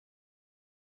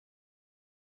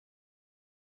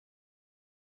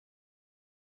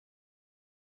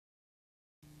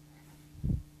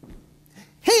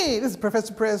Hey, this is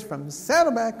Professor Perez from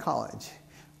Saddleback College.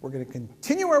 We're going to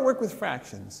continue our work with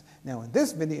fractions. Now in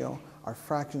this video, our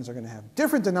fractions are going to have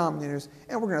different denominators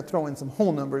and we're going to throw in some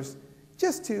whole numbers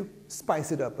just to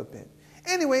spice it up a bit.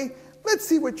 Anyway, let's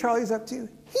see what Charlie's up to.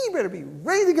 He better be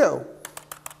ready to go.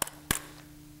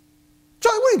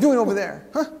 Charlie, what are you doing over there?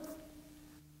 Huh?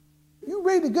 You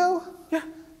ready to go? Yeah.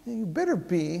 You better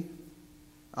be.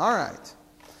 All right.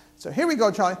 So here we go,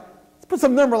 Charlie. Let's put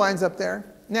some number lines up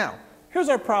there. Now, here's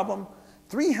our problem.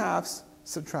 3/2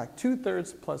 subtract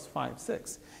 2/3 plus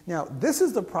 5/6. Now, this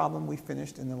is the problem we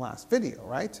finished in the last video,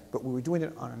 right? But we were doing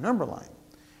it on a number line.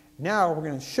 Now, we're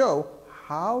going to show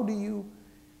how do you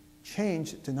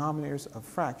change denominators of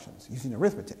fractions using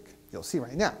arithmetic. You'll see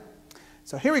right now.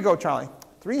 So here we go, Charlie.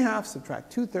 3/2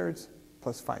 subtract 2/3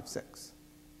 plus 5/6.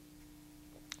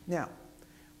 Now,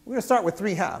 we're going to start with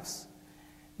 3/2.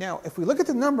 Now, if we look at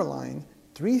the number line,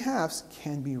 3/2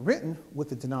 can be written with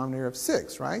the denominator of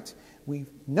 6, right? We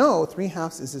know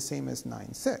 3/2 is the same as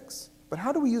 9/6. But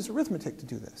how do we use arithmetic to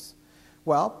do this?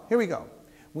 Well, here we go.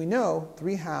 We know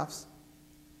 3/2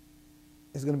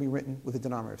 is going to be written with the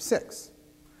denominator of 6.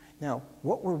 Now,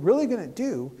 what we're really going to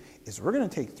do is we're going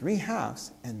to take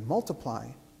 3/2 and multiply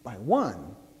by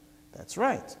 1. That's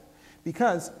right.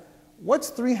 Because what's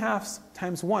 3/2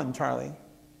 times 1, Charlie?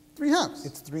 3/2.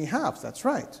 It's 3/2, that's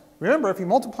right. Remember, if you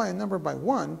multiply a number by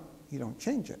 1, you don't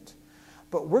change it.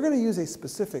 But we're going to use a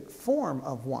specific form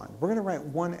of 1. We're going to write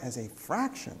 1 as a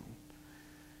fraction.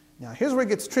 Now, here's where it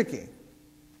gets tricky.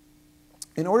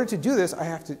 In order to do this, I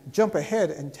have to jump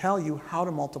ahead and tell you how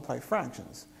to multiply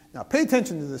fractions. Now, pay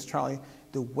attention to this, Charlie.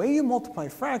 The way you multiply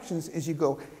fractions is you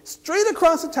go straight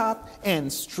across the top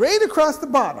and straight across the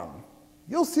bottom.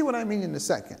 You'll see what I mean in a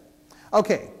second.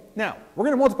 Okay, now, we're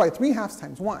going to multiply 3/2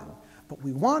 times 1. But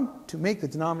we want to make the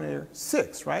denominator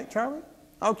 6, right, Charlie?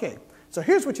 Okay, so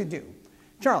here's what you do.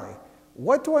 Charlie,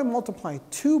 what do I multiply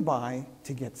 2 by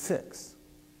to get 6?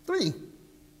 3.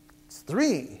 It's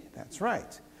 3, that's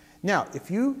right. Now,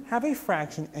 if you have a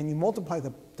fraction and you multiply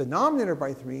the denominator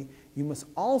by 3, you must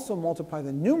also multiply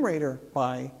the numerator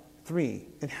by 3.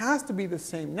 It has to be the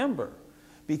same number.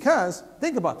 Because,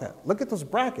 think about that. Look at those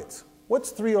brackets. What's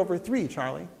 3 over 3,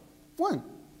 Charlie? 1.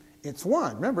 It's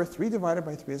 1. Remember, 3 divided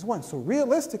by 3 is 1. So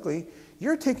realistically,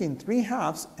 you're taking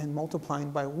 3/2 and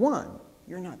multiplying by 1.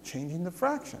 You're not changing the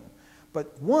fraction.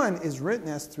 But 1 is written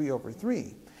as 3 over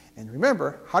 3. And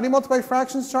remember, how do you multiply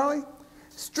fractions, Charlie?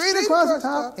 Straight across the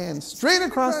top and straight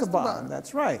across the bottom.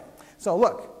 That's right. So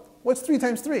look, what's 3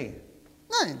 times 3?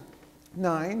 9.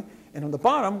 9. And on the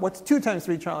bottom, what's 2 times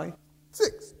 3, Charlie?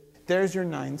 6. There's your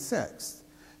 9/6.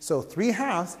 So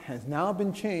 3/2 has now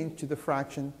been changed to the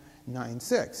fraction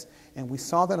 9/6. And we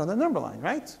saw that on the number line,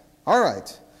 right? All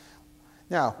right.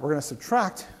 Now, we're going to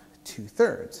subtract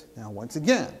 2/3. Now, once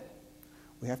again,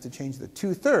 we have to change the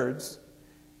 2/3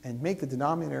 and make the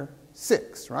denominator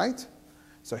 6, right?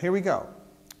 So here we go.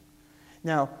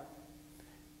 Now,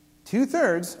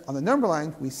 2/3 on the number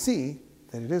line, we see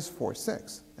that it is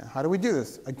 4/6. Now, how do we do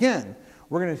this? Again,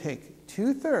 we're going to take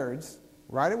 2/3,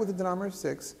 write it with the denominator of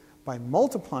 6, by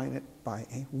multiplying it by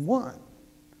a 1.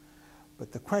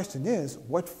 But the question is,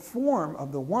 what form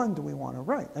of the 1 do we want to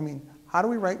write? I mean, how do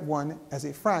we write 1 as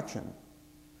a fraction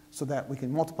so that we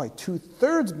can multiply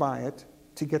 2/3 by it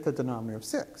to get the denominator of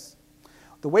 6?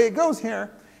 The way it goes here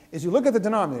is you look at the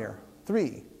denominator,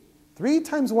 3. 3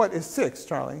 times what is 6,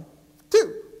 Charlie?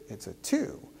 2. It's a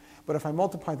 2. But if I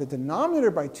multiply the denominator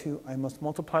by 2, I must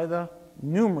multiply the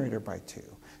numerator by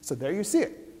 2. So there you see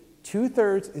it.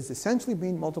 2/3 is essentially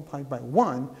being multiplied by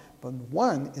 1, but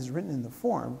 1 is written in the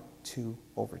form 2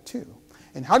 over 2.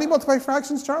 And how do you multiply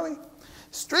fractions, Charlie?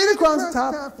 Straight across the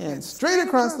top and straight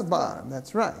across the bottom.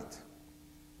 That's right.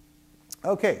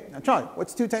 Okay, now Charlie,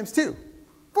 what's 2 times 2?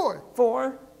 4.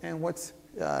 4. And what's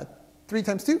 3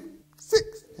 times 2?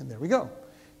 6. And there we go.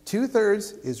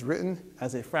 2/3 is written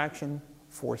as a fraction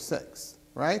 4/6,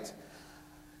 right?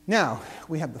 Now,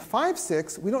 we have the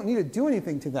 5/6. We don't need to do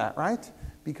anything to that, right?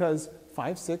 Because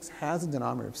 5/6 has a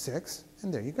denominator of 6,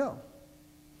 and there you go.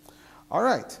 All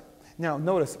right. Now,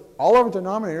 notice all of our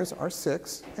denominators are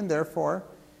 6, and therefore,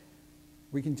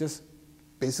 we can just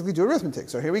basically do arithmetic.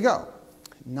 So here we go.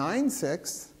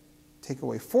 9/6, take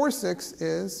away 4/6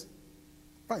 is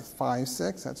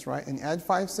 5/6, that's right. And add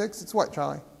 5/6, it's what,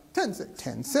 Charlie? 10/6.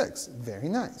 10/6. Very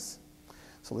nice.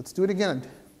 So let's do it again.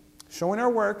 Showing our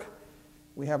work,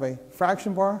 we have a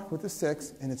fraction bar with a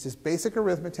 6, and it's just basic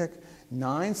arithmetic.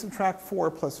 9 subtract 4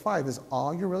 plus 5 is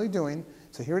all you're really doing.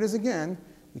 So here it is again.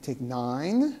 We take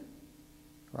 9,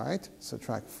 right,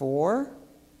 subtract 4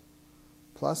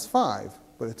 plus 5,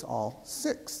 but it's all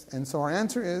 6. And so our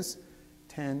answer is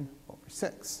 10 over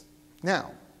 6.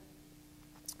 Now,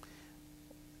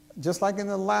 Just like in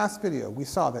the last video, we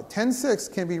saw that 10/6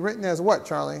 can be written as what,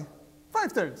 Charlie?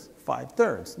 5/3.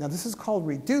 5/3. Now this is called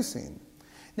reducing.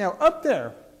 Now up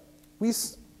there, we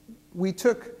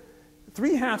took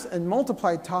 3/2 and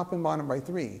multiplied top and bottom by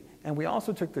 3. And we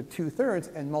also took the 2/3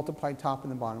 and multiplied top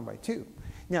and the bottom by 2.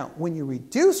 Now when you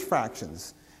reduce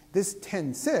fractions, this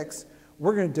 10/6,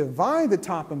 we're going to divide the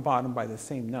top and bottom by the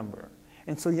same number.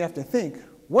 And so you have to think,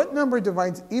 what number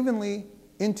divides evenly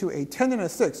into a 10 and a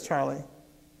 6, Charlie?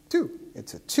 2.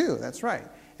 It's a 2, that's right.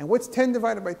 And what's 10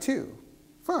 divided by 2?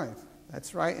 5.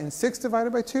 That's right. And 6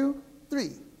 divided by 2?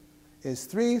 3. Is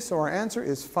 3, so our answer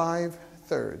is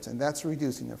 5/3, and that's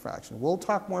reducing a fraction. We'll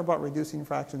talk more about reducing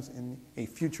fractions in a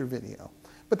future video.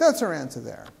 But that's our answer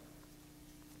there.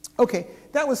 Okay,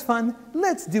 that was fun.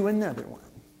 Let's do another one.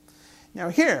 Now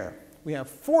here, we have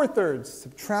 4/3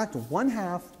 subtract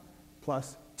 1/2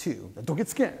 plus 2. Now don't get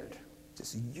scared.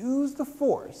 Just use the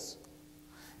force.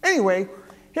 Anyway,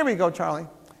 here we go, Charlie.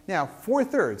 Now,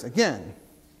 4/3, again,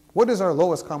 what is our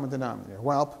lowest common denominator?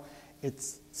 Well,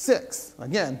 it's 6.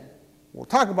 Again, we'll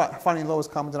talk about finding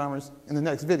lowest common denominators in the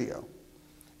next video,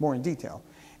 more in detail.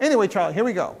 Anyway, Charlie, here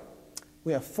we go.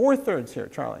 We have 4/3 here,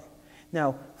 Charlie.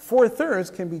 Now,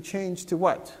 4/3 can be changed to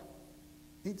what?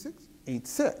 8/6.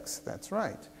 8/6, that's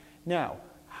right. Now,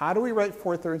 how do we write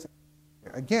 4/3?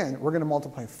 Again, we're going to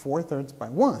multiply 4/3 by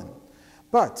 1.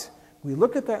 But we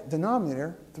look at that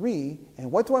denominator, 3,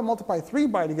 and what do I multiply 3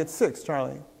 by to get 6,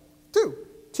 Charlie? 2.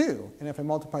 2. And if I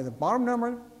multiply the bottom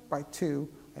number by 2,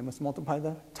 I must multiply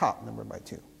the top number by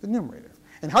 2, the numerator.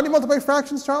 And how do you multiply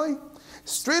fractions, Charlie?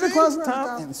 Straight across the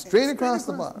top and straight across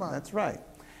the bottom. That's right.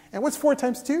 And what's 4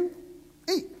 times 2?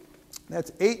 8.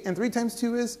 That's 8, and 3 times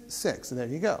 2 is 6. So there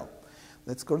you go.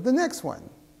 Let's go to the next one.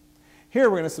 Here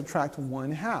we're going to subtract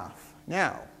 1/2.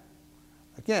 Now,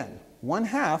 again,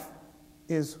 1/2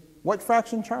 is what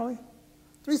fraction, Charlie?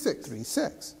 3/6.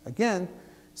 3/6. Again,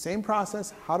 same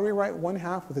process. How do we write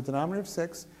 1/2 with a denominator of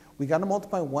 6? We got to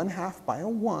multiply 1/2 by a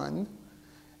 1.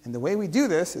 And the way we do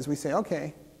this is we say,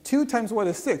 okay, 2 times what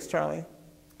is 6, Charlie?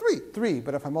 3. 3.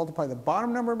 But if I multiply the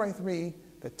bottom number by 3,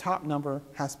 the top number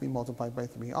has to be multiplied by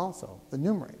 3 also, the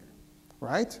numerator,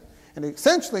 right? And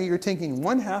essentially, you're taking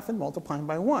 1/2 and multiplying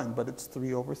by 1, but it's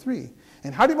 3/3.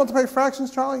 And how do you multiply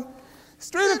fractions, Charlie?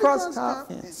 Straight across the top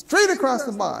and straight across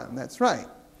the bottom. That's right.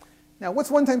 Now, what's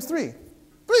 1 times 3?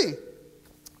 3.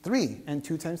 3. And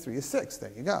 2 times 3 is 6.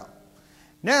 There you go.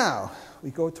 Now, we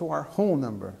go to our whole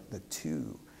number, the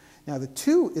 2. Now, the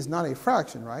 2 is not a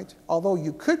fraction, right? Although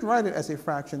you could write it as a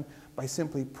fraction by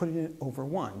simply putting it over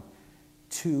 1.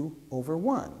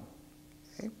 2/1.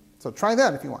 Okay? So try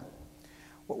that if you want.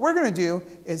 What we're going to do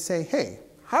is say, hey,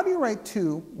 how do you write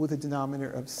 2 with a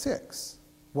denominator of 6?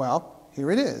 Well,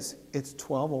 here it is. It's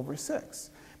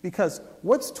 12/6. Because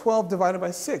what's 12 divided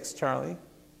by 6, Charlie?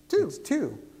 2. It's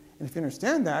 2. And if you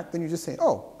understand that, then you just say,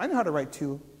 oh, I know how to write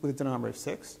 2 with a denominator of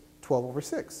 6,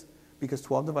 12/6. Because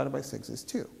 12 divided by 6 is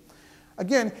 2.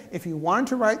 Again, if you wanted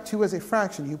to write 2 as a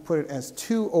fraction, you put it as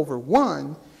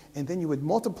 2/1, and then you would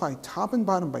multiply top and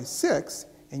bottom by 6,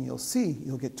 and you'll see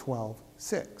you'll get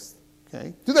 12/6.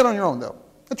 Okay? Do that on your own, though.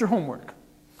 That's your homework.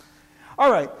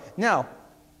 All right, now,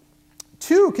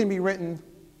 2 can be written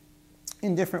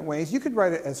in different ways. You could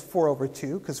write it as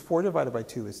 4/2, because 4 divided by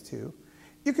 2 is 2.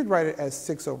 You could write it as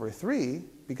 6/3,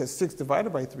 because 6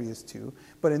 divided by 3 is 2.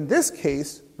 But in this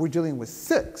case, we're dealing with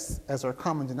 6 as our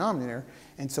common denominator,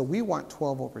 and so we want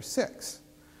 12/6.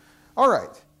 All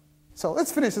right, so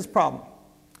let's finish this problem.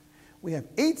 We have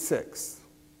 8/6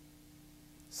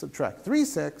 subtract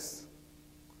 3/6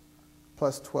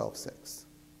 plus 12/6,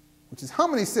 which is how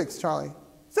many 6, Charlie?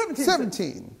 17.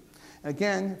 17. And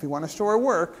again, if we want to show our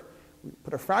work, we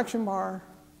put a fraction bar,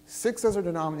 6 as our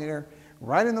denominator,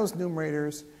 right in those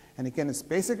numerators, and again, it's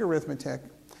basic arithmetic.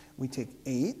 We take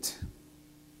 8,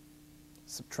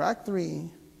 subtract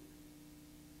 3,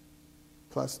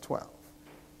 plus 12,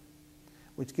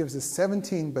 which gives us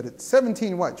 17, but it's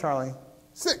 17 what, Charlie?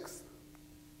 6.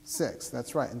 6,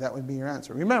 that's right, and that would be your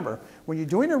answer. Remember, when you're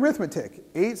doing arithmetic,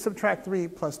 8 subtract 3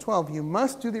 plus 12, you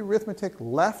must do the arithmetic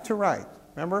left to right.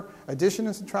 Remember, addition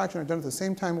and subtraction are done at the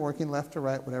same time, working left to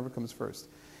right, whatever comes first.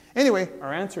 Anyway,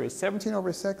 our answer is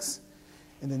 17/6.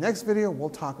 In the next video, we'll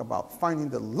talk about finding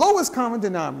the lowest common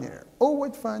denominator. Oh,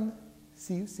 what fun.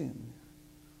 See you soon.